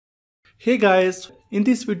Hey guys, in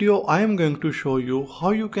this video I am going to show you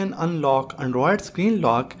how you can unlock Android screen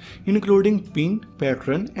lock including PIN,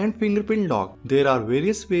 pattern and fingerprint lock. There are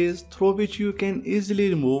various ways through which you can easily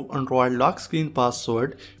remove Android lock screen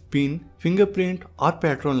password, PIN, fingerprint or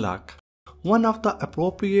pattern lock. One of the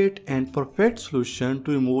appropriate and perfect solution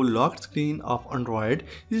to remove locked screen of Android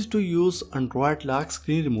is to use Android lock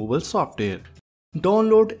screen removal software.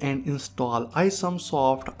 Download and install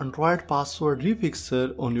iSomeSoft Android Password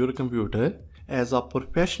Refixer on your computer. As a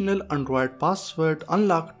professional Android password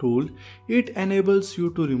unlock tool, it enables you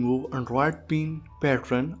to remove Android PIN,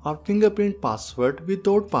 pattern or fingerprint password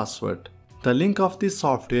without password. The link of this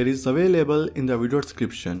software is available in the video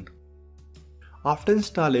description. After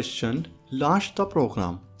installation, launch the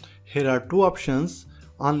program. Here are two options: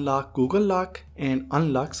 Unlock Google Lock and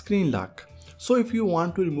Unlock Screen Lock. So if you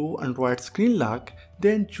want to remove Android screen lock,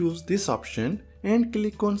 then choose this option and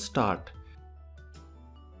click on Start.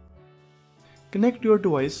 Connect your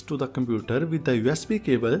device to the computer with the USB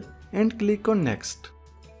cable and click on Next.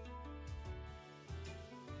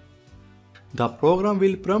 The program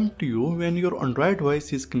will prompt you when your Android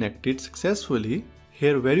device is connected successfully.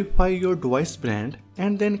 Here verify your device brand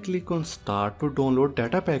and then click on Start to download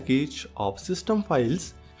data package of system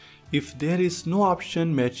files. If there is no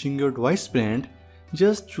option matching your device brand,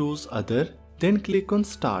 just choose Other, then click on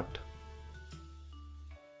Start.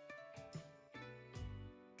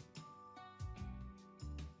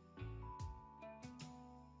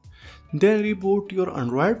 Then reboot your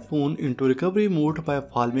Android phone into recovery mode by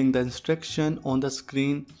following the instruction on the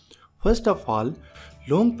screen. First of all,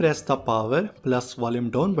 long press the power plus volume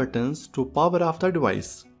down buttons to power off the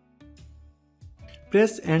device.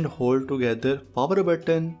 Press and hold together power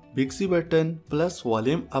button, big Z button plus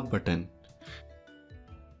volume up button.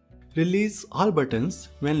 Release all buttons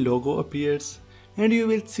when logo appears and you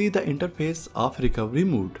will see the interface of recovery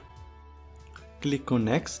mode. Click on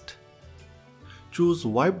Next. Choose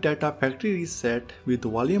Wipe Data Factory Reset with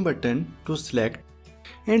volume button to select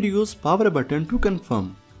and use power button to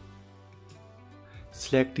confirm.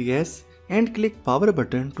 Select Yes and click power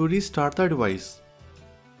button to restart the device.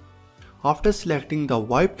 After selecting the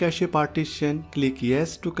Wipe Cache partition, click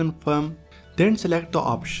Yes to confirm. Then select the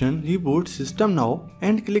option Reboot System Now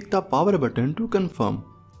and click the power button to confirm.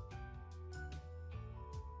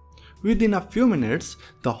 Within a few minutes,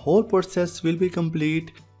 the whole process will be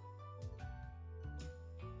complete.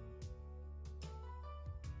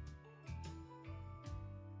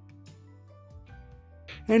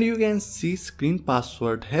 And you can see screen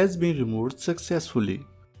password has been removed successfully.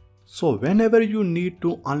 So whenever you need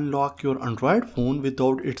to unlock your Android phone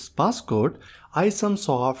without its passcode,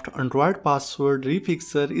 iSomeSoft Android Password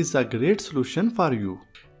Refixer is a great solution for you.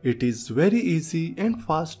 It is very easy and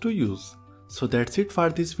fast to use. So that's it for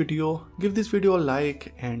this video. Give this video a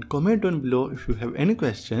like and comment down below if you have any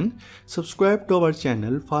question. Subscribe to our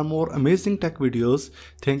channel for more amazing tech videos.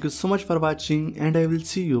 Thank you so much for watching and I will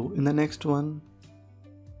see you in the next one.